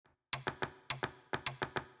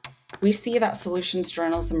We see that solutions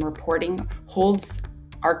journalism reporting holds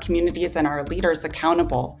our communities and our leaders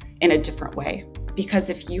accountable in a different way. Because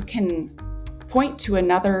if you can point to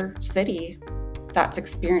another city that's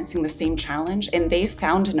experiencing the same challenge and they've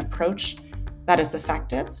found an approach that is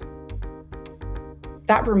effective,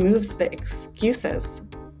 that removes the excuses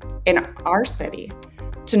in our city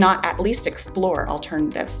to not at least explore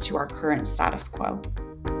alternatives to our current status quo.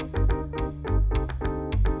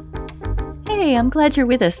 Hey, I'm glad you're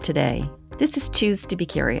with us today. This is Choose to be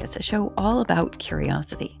Curious, a show all about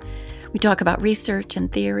curiosity. We talk about research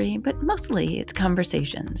and theory, but mostly it's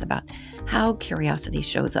conversations about how curiosity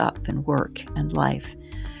shows up in work and life.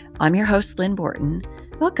 I'm your host, Lynn Borton.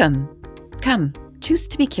 Welcome. Come, choose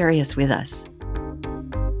to be curious with us.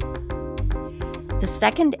 The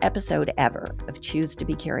second episode ever of Choose to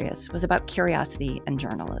be Curious was about curiosity and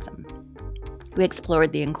journalism. We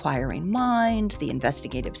explored the inquiring mind, the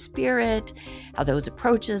investigative spirit, how those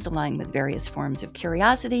approaches align with various forms of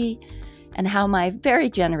curiosity, and how my very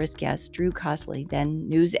generous guest, Drew Cosley, then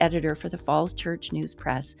news editor for the Falls Church News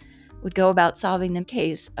Press, would go about solving the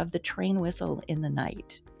case of the train whistle in the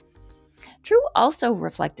night. Drew also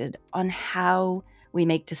reflected on how we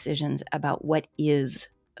make decisions about what is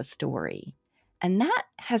a story. And that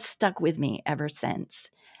has stuck with me ever since.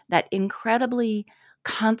 That incredibly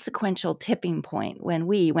consequential tipping point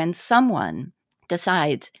when someone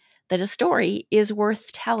decides that a story is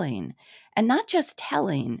worth telling, and not just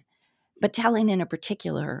telling, but telling in a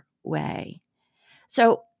particular way.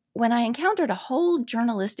 So when I encountered a whole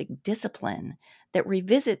journalistic discipline that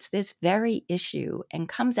revisits this very issue and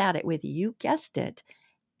comes at it with, you guessed it,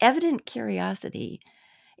 evident curiosity,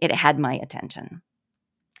 it had my attention.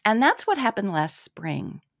 And that's what happened last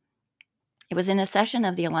spring. It was in a session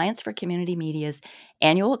of the Alliance for Community Media's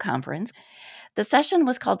annual conference. The session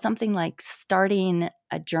was called something like Starting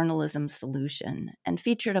a Journalism Solution and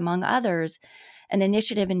featured, among others, an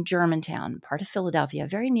initiative in Germantown, part of Philadelphia,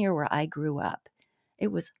 very near where I grew up.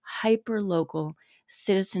 It was hyper-local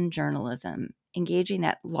citizen journalism, engaging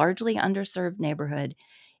that largely underserved neighborhood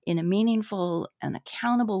in a meaningful and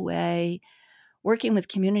accountable way, working with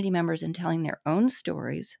community members and telling their own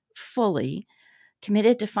stories fully,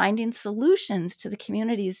 committed to finding solutions to the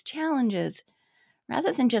community's challenges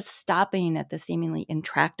rather than just stopping at the seemingly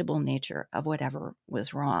intractable nature of whatever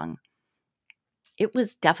was wrong. It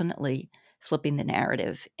was definitely flipping the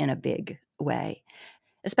narrative in a big way,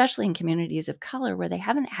 especially in communities of color where they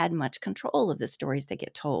haven't had much control of the stories they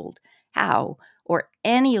get told, how, or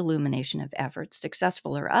any illumination of efforts,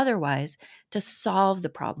 successful or otherwise, to solve the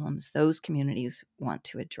problems those communities want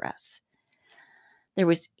to address. There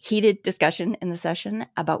was heated discussion in the session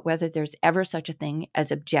about whether there's ever such a thing as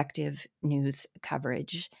objective news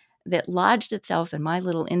coverage that lodged itself in my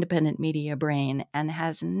little independent media brain and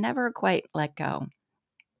has never quite let go.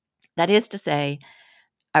 That is to say,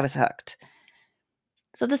 I was hooked.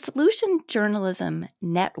 So the Solution Journalism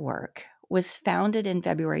Network was founded in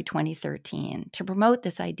February 2013 to promote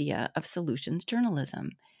this idea of solutions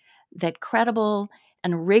journalism, that credible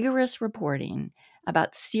and rigorous reporting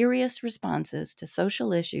about serious responses to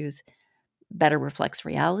social issues better reflects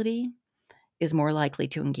reality, is more likely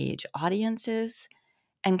to engage audiences,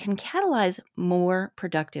 and can catalyze more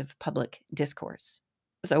productive public discourse.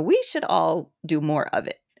 So we should all do more of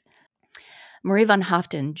it. Marie Van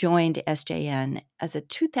Hoften joined SJN as a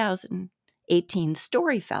 2018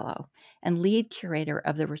 Story Fellow and lead curator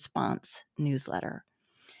of the Response newsletter.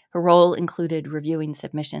 Her role included reviewing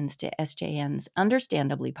submissions to SJN's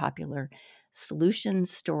understandably popular Solution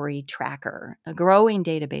Story Tracker, a growing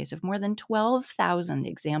database of more than 12,000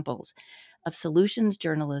 examples of solutions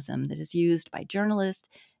journalism that is used by journalists,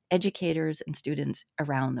 educators, and students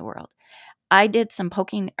around the world. I did some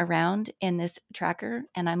poking around in this tracker,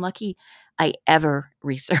 and I'm lucky I ever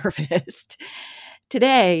resurfaced.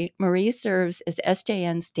 Today, Marie serves as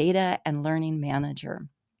SJN's data and learning manager,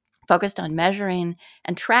 focused on measuring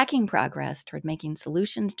and tracking progress toward making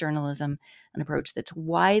solutions journalism an approach that's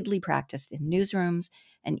widely practiced in newsrooms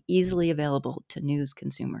and easily available to news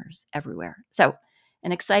consumers everywhere. So,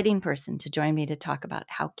 an exciting person to join me to talk about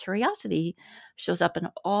how curiosity shows up in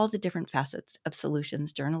all the different facets of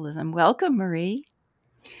solutions journalism. Welcome, Marie.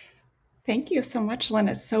 Thank you so much, Lynn.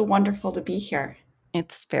 It's so wonderful to be here.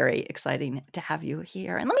 It's very exciting to have you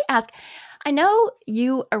here. And let me ask, I know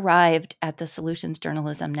you arrived at the Solutions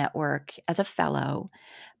Journalism Network as a fellow,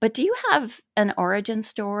 but do you have an origin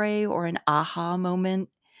story or an aha moment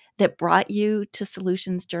that brought you to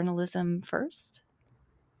solutions journalism first?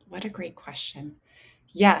 What a great question.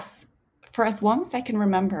 Yes, for as long as I can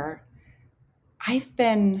remember, I've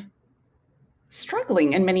been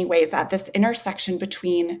struggling in many ways at this intersection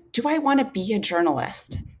between, do I want to be a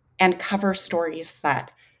journalist? and cover stories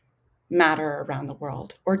that matter around the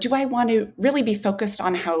world? Or do I want to really be focused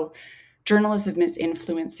on how journalism is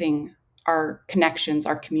influencing our connections,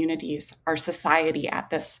 our communities, our society at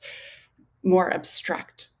this more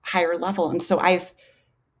abstract, higher level? And so I've,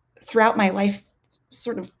 throughout my life,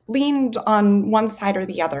 sort of leaned on one side or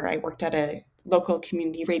the other. I worked at a local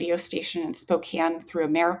community radio station in Spokane through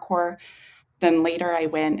AmeriCorps. Then later I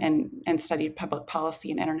went and studied public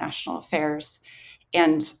policy and international affairs.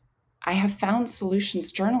 And I have found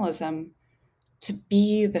solutions journalism to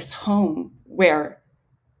be this home where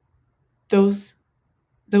those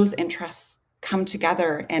interests come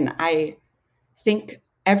together. And I think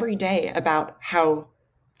every day about how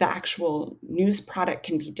the actual news product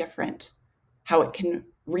can be different, how it can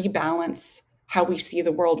rebalance how we see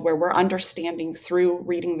the world, where we're understanding through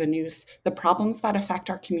reading the news the problems that affect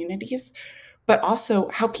our communities, but also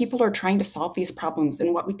how people are trying to solve these problems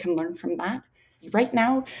and what we can learn from that. Right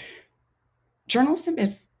now, journalism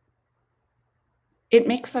it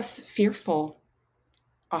makes us fearful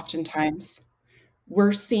oftentimes.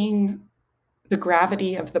 We're seeing the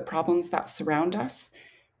gravity of the problems that surround us.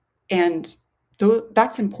 And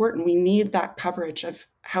that's important. We need that coverage of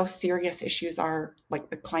how serious issues are, like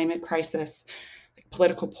the climate crisis, like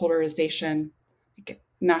political polarization, like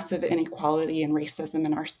massive inequality and racism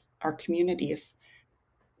in our communities.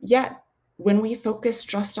 Yet, when we focus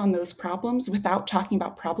just on those problems without talking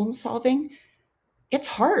about problem solving, it's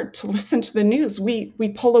hard to listen to the news. We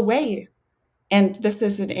pull away. And this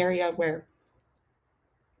is an area where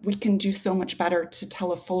we can do so much better to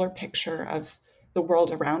tell a fuller picture of the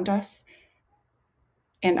world around us.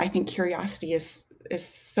 And I think curiosity is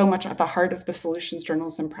so much at the heart of the solutions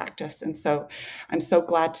journalism practice. And so I'm so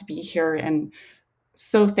glad to be here and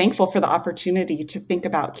so thankful for the opportunity to think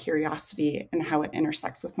about curiosity and how it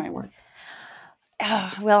intersects with my work.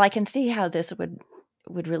 Well, I can see how this would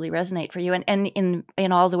really resonate for you, and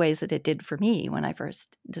in all the ways that it did for me when I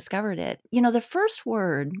first discovered it. You know, the first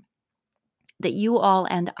word that you all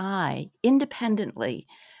and I independently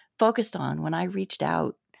focused on when I reached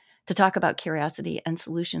out to talk about curiosity and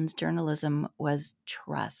solutions journalism was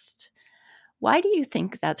trust. Why do you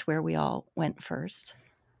think that's where we all went first?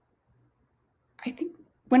 I think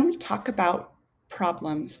when we talk about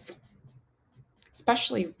problems,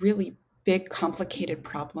 especially really big, complicated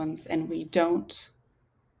problems, and we don't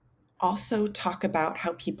also talk about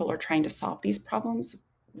how people are trying to solve these problems,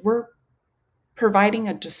 we're providing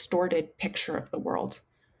a distorted picture of the world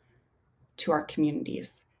to our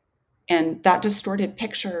communities. And that distorted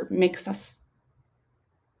picture makes us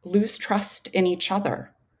lose trust in each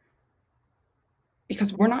other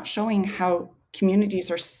because we're not showing how communities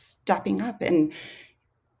are stepping up and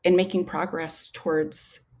making progress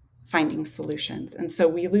towards finding solutions. And so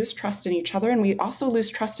we lose trust in each other, and we also lose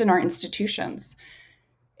trust in our institutions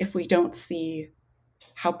if we don't see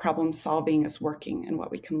how problem solving is working and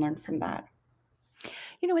what we can learn from that.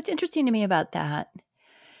 You know, what's interesting to me about that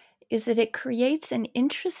is that it creates an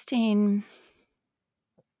interesting,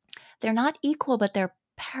 they're not equal, but they're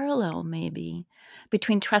parallel maybe,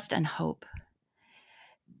 between trust and hope.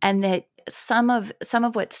 And that some of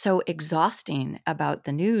what's so exhausting about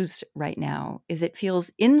the news right now is it feels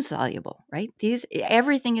insoluble, right?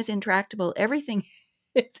 Everything is intractable, everything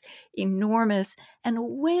is enormous and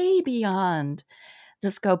way beyond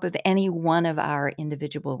the scope of any one of our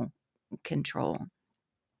individual control.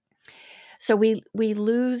 So we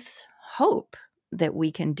lose hope that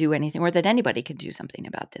we can do anything or that anybody can do something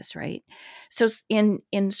about this, right? So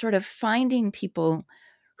in sort of finding people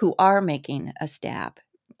who are making a stab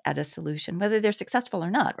at a solution, whether they're successful or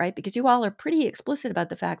not, right? Because you all are pretty explicit about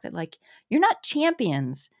the fact that, like, you're not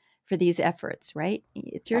champions for these efforts, right?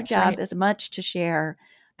 It's your That's job right. as much to share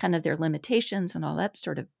kind of their limitations and all that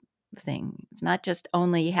sort of thing. It's not just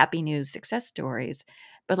only happy news success stories,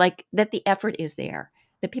 but like that the effort is there,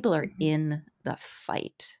 that people are in the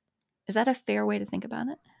fight. Is that a fair way to think about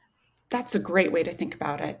it? That's a great way to think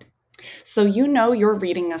about it. So you're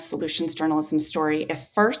reading a solutions journalism story if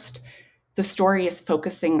first the story is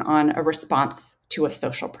focusing on a response to a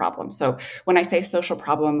social problem. So when I say social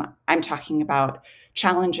problem, I'm talking about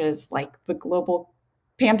challenges like the global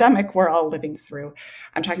pandemic we're all living through.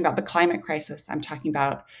 I'm talking about the climate crisis. I'm talking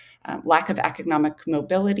about lack of economic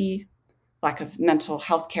mobility, lack of mental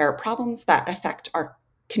health care problems that affect our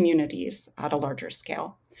communities at a larger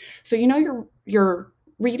scale. So you're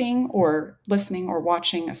reading or listening or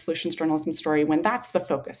watching a solutions journalism story when that's the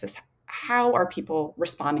focus, is how are people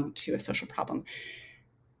responding to a social problem.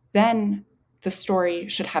 Then the story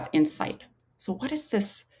should have insight. So what is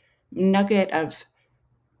this nugget of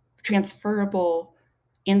transferable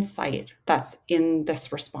insight that's in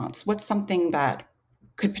this response? What's something that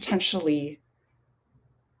could potentially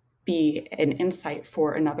be an insight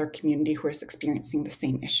for another community who is experiencing the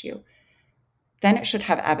same issue. Then it should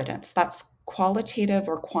have evidence. That's qualitative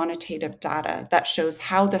or quantitative data that shows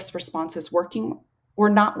how this response is working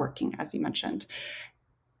or not working, as you mentioned.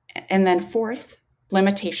 And then fourth,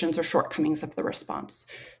 limitations or shortcomings of the response.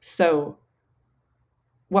 So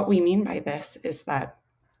what we mean by this is that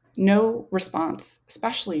no response,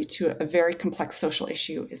 especially to a very complex social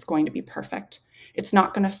issue, is going to be perfect. It's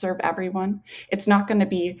not going to serve everyone. It's not going to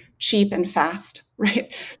be cheap and fast,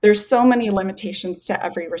 right? There's so many limitations to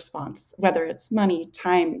every response, whether it's money,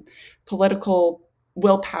 time, political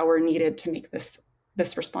willpower needed to make this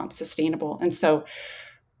response sustainable. And so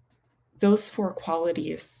those four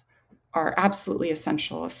qualities are absolutely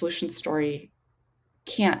essential. A solution story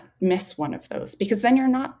can't miss one of those, because then you're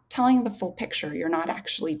not telling the full picture. You're not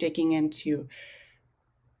actually digging into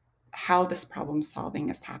how this problem solving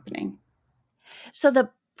is happening. So the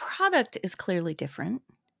product is clearly different.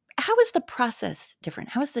 How is the process different?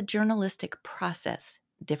 How is the journalistic process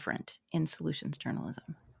different in solutions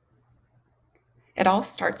journalism? It all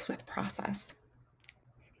starts with process.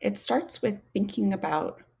 It starts with thinking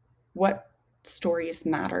about what stories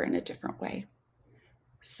matter in a different way.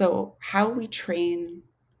 So, how we train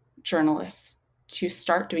journalists to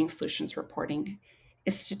start doing solutions reporting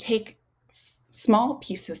is to take small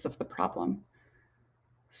pieces of the problem.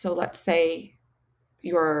 So, let's say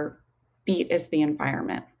your beat is the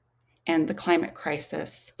environment and the climate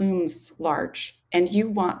crisis looms large, and you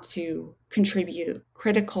want to contribute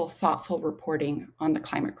critical, thoughtful reporting on the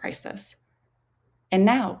climate crisis. And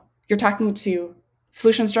now you're talking to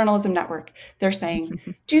Solutions Journalism Network. They're saying,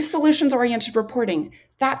 do solutions-oriented reporting.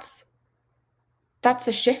 That's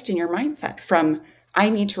a shift in your mindset from, I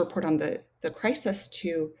need to report on the crisis,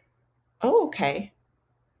 to, oh, okay,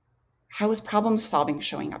 how is problem solving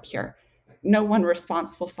showing up here? No one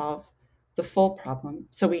response will solve the full problem.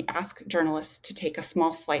 So we ask journalists to take a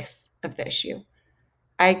small slice of the issue.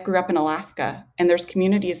 I grew up in Alaska, and there's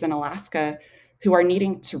communities in Alaska who are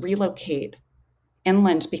needing to relocate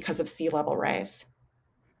inland because of sea level rise.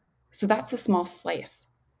 So that's a small slice.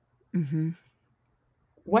 Mm-hmm.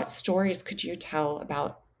 What stories could you tell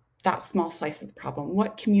about that small slice of the problem?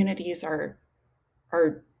 What communities are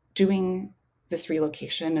doing this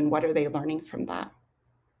relocation, and what are they learning from that?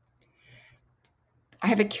 I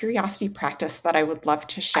have a curiosity practice that I would love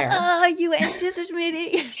to share. You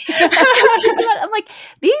anticipated. I'm like,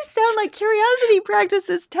 these sound like curiosity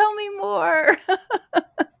practices. Tell me more.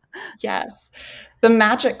 Yes. The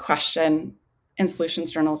magic question in solutions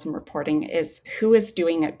journalism reporting is, who is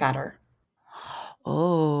doing it better?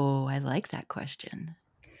 Oh, I like that question.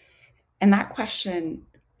 And that question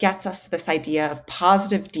gets us to this idea of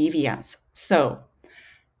positive deviance. So,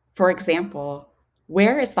 for example,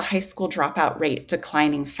 where is the high school dropout rate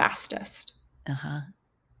declining fastest? Uh-huh.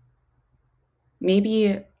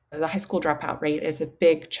 Maybe the high school dropout rate is a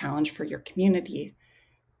big challenge for your community.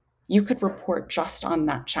 You could report just on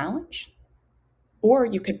that challenge, or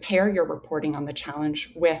you could pair your reporting on the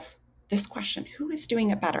challenge with this question: who is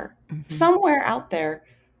doing it better? Mm-hmm. Somewhere out there,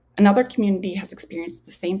 another community has experienced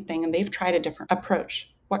the same thing and they've tried a different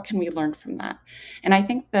approach. What can we learn from that? And I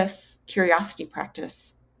think this curiosity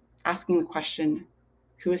practice, asking the question,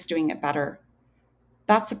 who is doing it better,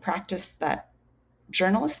 that's a practice that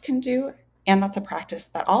journalists can do, and that's a practice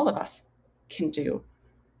that all of us can do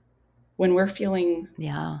when we're feeling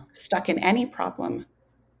stuck in any problem.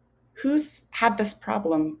 Who's had this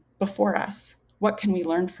problem before us? What can we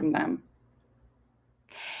learn from them?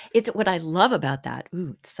 It's what I love about that.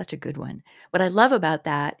 Ooh, it's such a good one. What I love about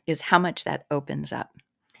that is how much that opens up,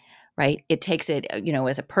 right? It takes it,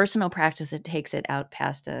 as a personal practice, it takes it out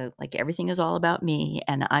past like everything is all about me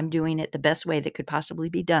and I'm doing it the best way that could possibly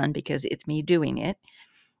be done because it's me doing it,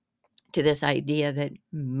 to this idea that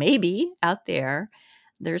maybe out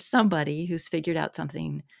there's somebody who's figured out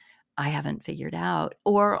something I haven't figured out,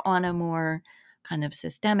 or on a more kind of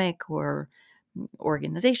systemic or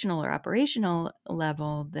organizational or operational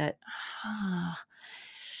level, that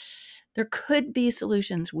there could be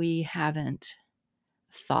solutions we haven't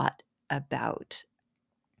thought about.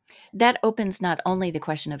 That opens not only the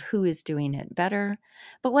question of who is doing it better,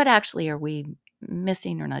 but what actually are we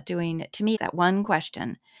missing or not doing. To me, that one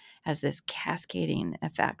question has this cascading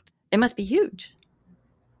effect. It must be huge.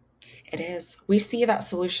 It is. We see that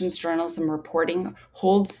solutions journalism reporting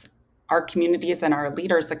holds our communities and our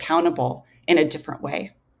leaders accountable in a different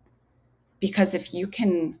way. Because if you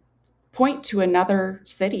can point to another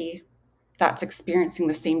city that's experiencing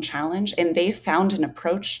the same challenge and they've found an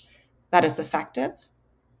approach that is effective,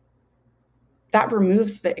 that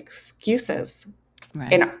removes the excuses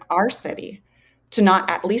in our city. to not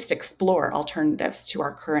at least explore alternatives to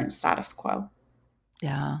our current status quo.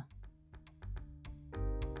 Yeah.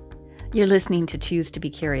 You're listening to Choose to Be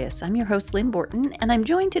Curious. I'm your host, Lynn Borton, and I'm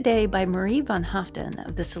joined today by Marie Van Hoften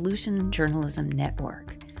of the Solution Journalism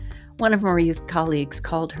Network. One of Marie's colleagues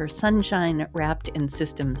called her sunshine wrapped in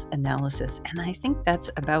systems analysis, and I think that's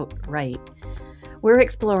about right. We're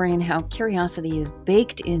exploring how curiosity is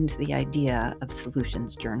baked into the idea of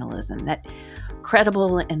solutions journalism, that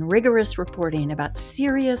credible and rigorous reporting about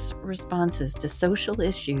serious responses to social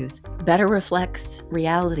issues better reflects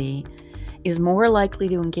reality, is more likely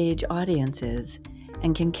to engage audiences,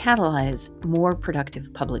 and can catalyze more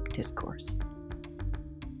productive public discourse.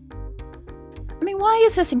 I mean, why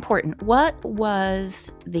is this important? What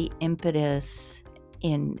was the impetus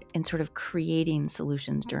in sort of creating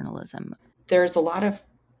solutions journalism? There's a lot of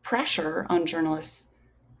pressure on journalists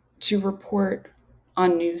to report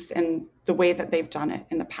on news in the way that they've done it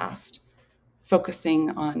in the past, focusing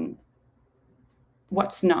on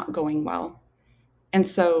what's not going well. And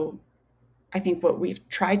so I think what we've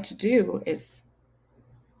tried to do is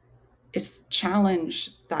challenge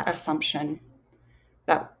that assumption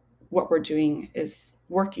that what we're doing is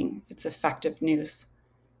working, it's effective news,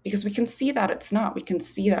 because we can see that it's not. We can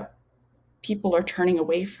see that people are turning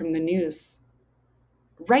away from the news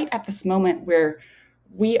right at this moment where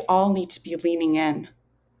we all need to be leaning in.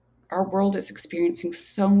 Our world is experiencing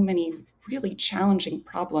so many really challenging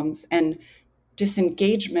problems, and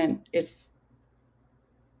disengagement it's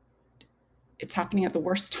happening at the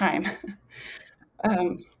worst time.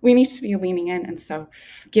 We need to be leaning in. And so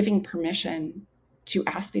giving permission to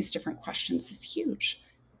ask these different questions is huge.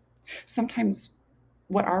 Sometimes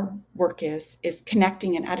what our work is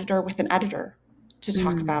connecting an editor with an editor to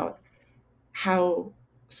talk about how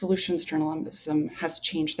solutions journalism has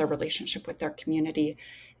changed their relationship with their community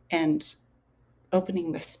and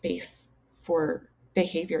opening the space for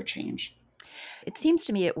behavior change. It seems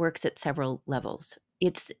to me it works at several levels.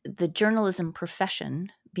 It's the journalism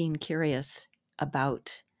profession being curious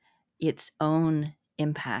about its own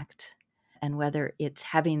impact and whether it's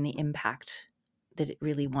having the impact that it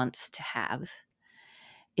really wants to have.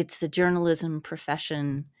 It's the journalism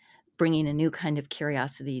profession bringing a new kind of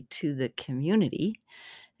curiosity to the community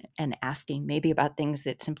and asking maybe about things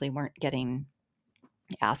that simply weren't getting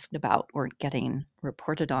asked about, weren't getting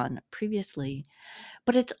reported on previously.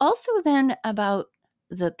 But it's also then about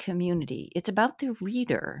the community. It's about the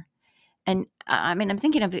reader. And I mean, I'm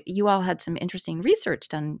thinking of you all had some interesting research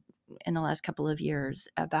done in the last couple of years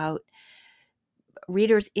about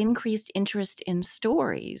readers' increased interest in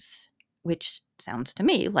stories, which sounds to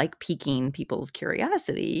me like piquing people's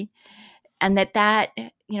curiosity. And that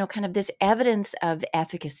kind of this evidence of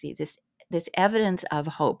efficacy, this evidence of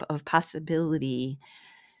hope, of possibility,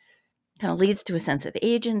 kind of leads to a sense of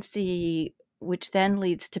agency, which then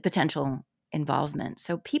leads to potential involvement.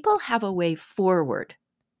 So people have a way forward.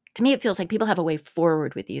 To me, it feels like people have a way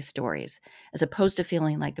forward with these stories, as opposed to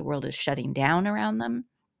feeling like the world is shutting down around them.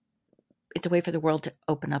 It's a way for the world to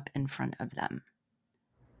open up in front of them.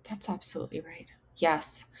 That's absolutely right.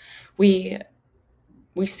 Yes. We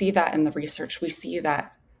see that in the research. We see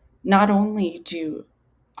that not only do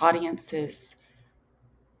audiences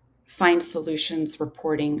find solutions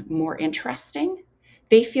reporting more interesting,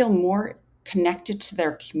 they feel more connected to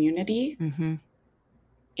their community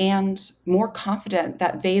and more confident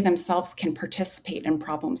that they themselves can participate in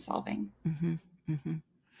problem solving.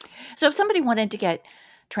 So if somebody wanted to get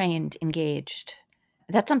trained, engaged,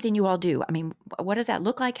 that's something you all do. I mean, what does that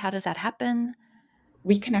look like? How does that happen?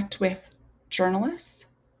 We connect with journalists,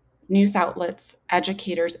 news outlets,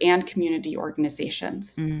 educators, and community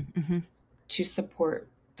organizations to support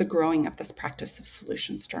the growing of this practice of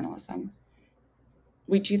solutions journalism.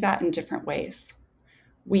 We do that in different ways.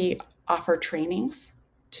 We offer trainings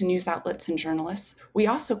to news outlets and journalists. We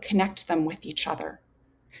also connect them with each other.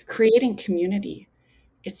 Creating community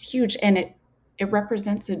is huge, and it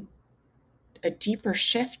represents a deeper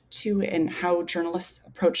shift too in how journalists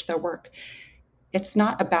approach their work. It's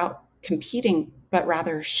not about competing, but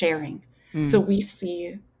rather sharing. So we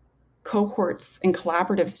see cohorts and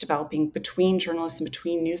collaboratives developing between journalists and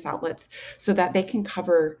between news outlets so that they can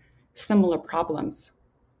cover similar problems.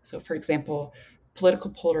 So, for example, political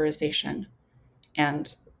polarization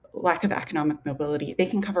and lack of economic mobility. They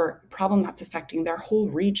can cover a problem that's affecting their whole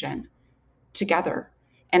region together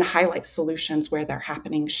and highlight solutions where they're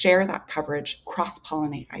happening, share that coverage,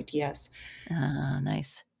 cross-pollinate ideas.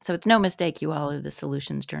 Nice. So it's no mistake you all are the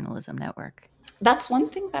Solutions Journalism Network. That's one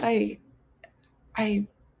thing that I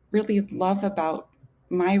really love about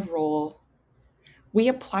my role. We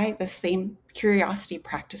apply the same curiosity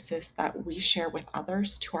practices that we share with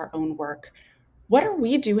others to our own work. what are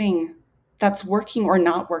we doing that's working or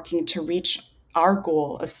not working to reach our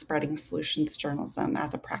goal of spreading solutions journalism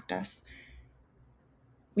as a practice?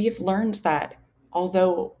 We've learned that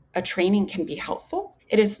although a training can be helpful,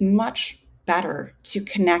 it is much better to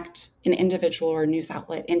connect an individual or news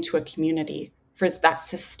outlet into a community for that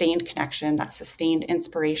sustained connection, that sustained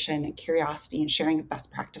inspiration and curiosity and sharing of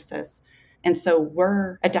best practices. And so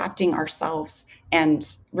we're adapting ourselves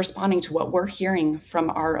and responding to what we're hearing from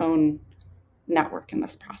our own network in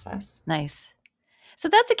this process. Nice. So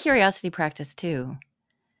that's a curiosity practice too,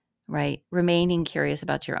 right? Remaining curious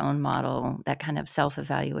about your own model, that kind of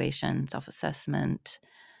self-evaluation, self-assessment,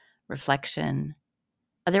 reflection.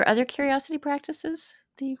 Are there other curiosity practices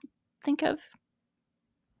that you think of?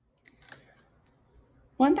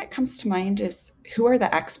 One that comes to mind is, who are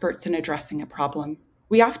the experts in addressing a problem?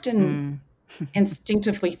 We often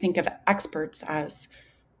instinctively think of experts as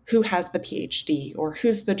who has the PhD or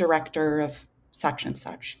who's the director of such and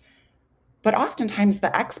such. But oftentimes,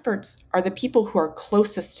 the experts are the people who are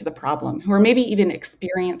closest to the problem, who are maybe even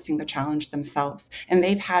experiencing the challenge themselves, and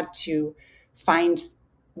they've had to find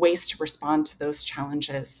ways to respond to those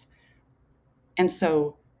challenges. And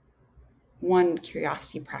so, one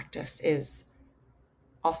curiosity practice is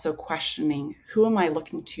also questioning, who am I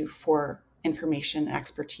looking to for information and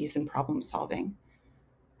expertise in problem solving?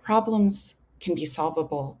 Problems can be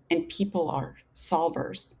solvable, and people are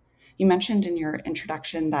solvers. You mentioned in your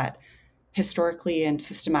introduction that historically and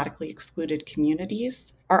systematically excluded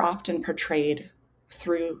communities are often portrayed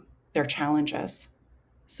through their challenges.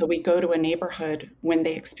 So we go to a neighborhood when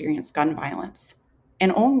they experience gun violence,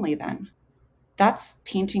 and only then. That's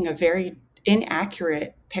painting a very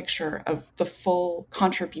inaccurate picture of the full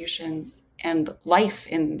contributions and life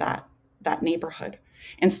in that neighborhood.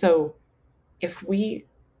 And so if we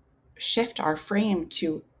shift our frame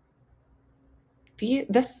to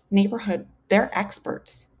this neighborhood, they're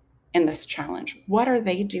experts in this challenge. What are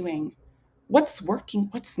they doing? What's working?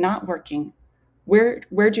 What's not working?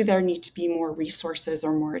 Where do there need to be more resources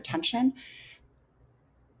or more attention?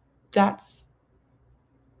 That's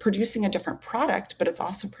producing a different product, but it's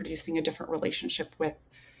also producing a different relationship with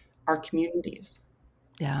our communities.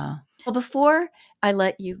 Yeah. Well, before I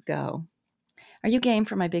let you go, are you game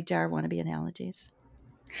for my big jar wannabe analogies?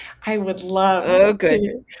 I would love Oh,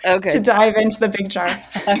 good. to dive into the big jar.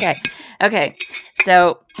 Okay.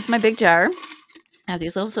 So it's my big jar. I have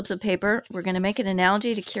these little slips of paper. We're going to make an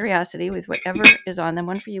analogy to curiosity with whatever is on them.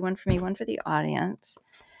 One for you, one for me, one for the audience.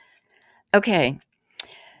 Okay.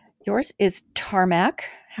 Yours is tarmac.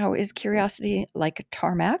 How is curiosity like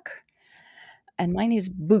tarmac? And mine is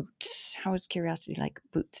boots. How is curiosity like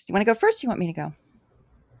boots? You want to go first? Or you want me to go?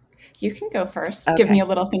 You can go first. Give me a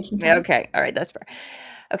little thinking time. Okay. All right. That's fair.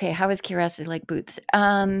 Okay. How is curiosity like boots?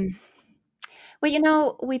 Well,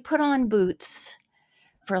 we put on boots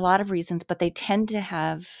for a lot of reasons, but we tend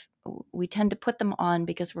to put them on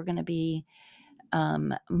because we're going to be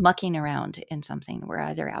mucking around in something. We're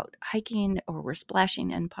either out hiking or we're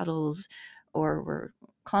splashing in puddles or we're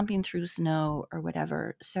clomping through snow or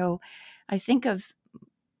whatever. So I think of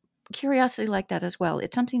curiosity like that as well.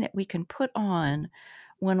 It's something that we can put on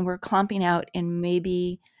when we're clomping out in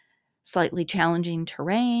maybe slightly challenging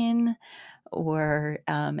terrain, or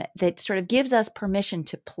that sort of gives us permission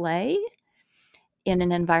to play in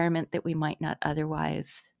an environment that we might not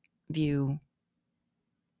otherwise view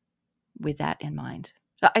with that in mind.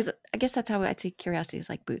 So I guess that's how I'd say curiosity is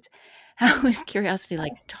like boots. How is curiosity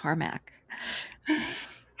like tarmac?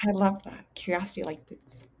 I love that. Curiosity like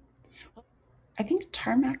boots. I think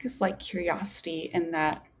tarmac is like curiosity in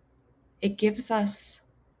that it gives us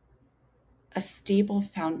a stable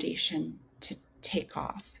foundation to take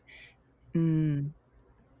off. Mm.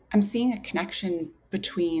 I'm seeing a connection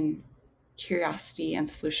between curiosity and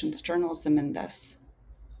solutions journalism in this.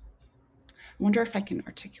 I wonder if I can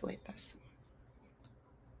articulate this.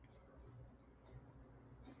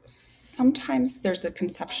 Sometimes there's a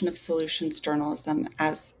conception of solutions journalism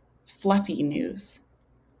as fluffy news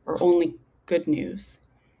or only good news.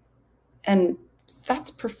 And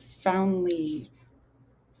that's profoundly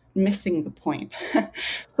missing the point.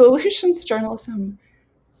 Solutions journalism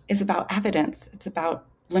is about evidence, it's about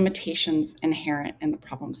limitations inherent in the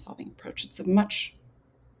problem solving approach. It's a much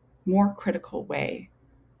more critical way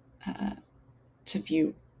to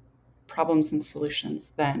view problems and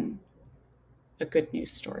solutions than a good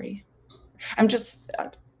news story. I'm just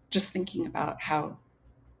thinking about how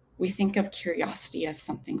we think of curiosity as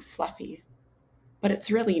something fluffy, but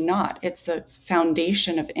it's really not. It's a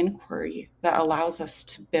foundation of inquiry that allows us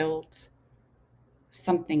to build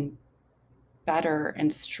something better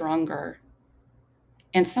and stronger,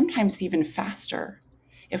 and sometimes even faster.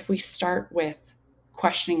 if we start with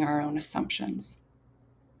questioning our own assumptions.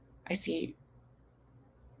 I see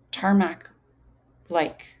Tarmac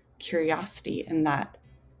like curiosity in that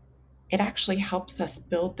it actually helps us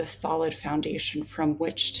build this solid foundation from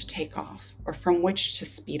which to take off or from which to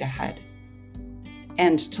speed ahead.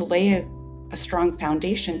 And to lay a strong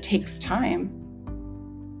foundation takes time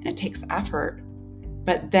and it takes effort,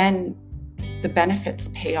 but then the benefits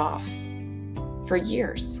pay off for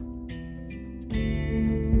years.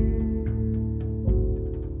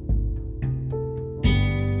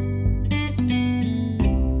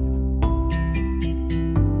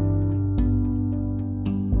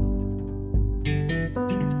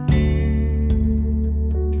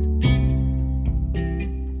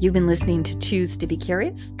 You've been listening to Choose to Be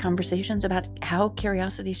Curious, conversations about how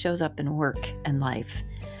curiosity shows up in work and life.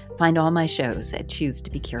 Find all my shows at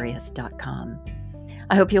choosetobecurious.com.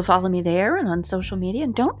 I hope you'll follow me there and on social media.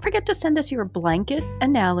 And don't forget to send us your blanket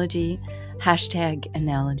analogy,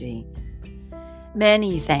 #analogy.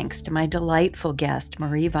 Many thanks to my delightful guest,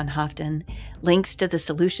 Marie Van Hoften. Links to the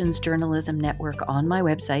Solutions Journalism Network on my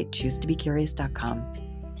website, choosetobecurious.com.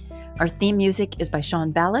 Our theme music is by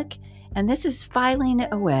Sean Ballack, and this is Filing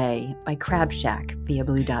Away by Crab Shack via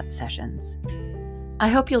Blue Dot Sessions. I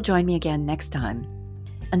hope you'll join me again next time.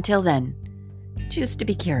 Until then, choose to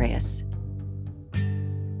be curious.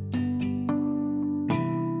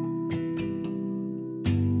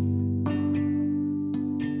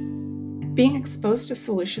 Being exposed to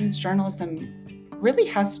solutions journalism really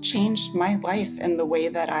has changed my life and the way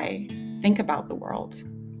that I think about the world.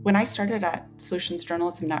 When I started at Solutions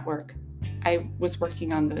Journalism Network, I was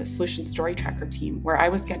working on the Solutions Story Tracker team, where I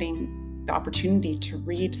was getting the opportunity to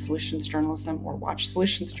read solutions journalism or watch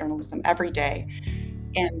solutions journalism every day.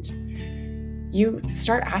 And you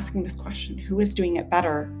start asking this question, who is doing it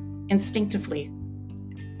better, instinctively?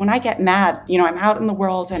 When I get mad, I'm out in the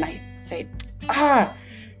world and I say,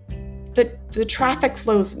 the traffic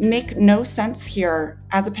flows make no sense here.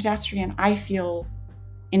 As a pedestrian, I feel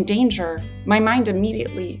in danger. My mind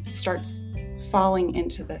immediately starts falling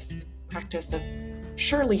into this practice of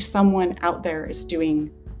surely someone out there is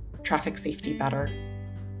doing traffic safety better.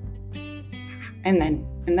 And then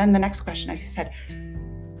the next question, as you said,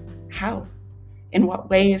 how? In what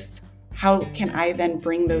ways? How can I then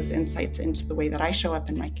bring those insights into the way that I show up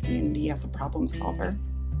in my community as a problem solver?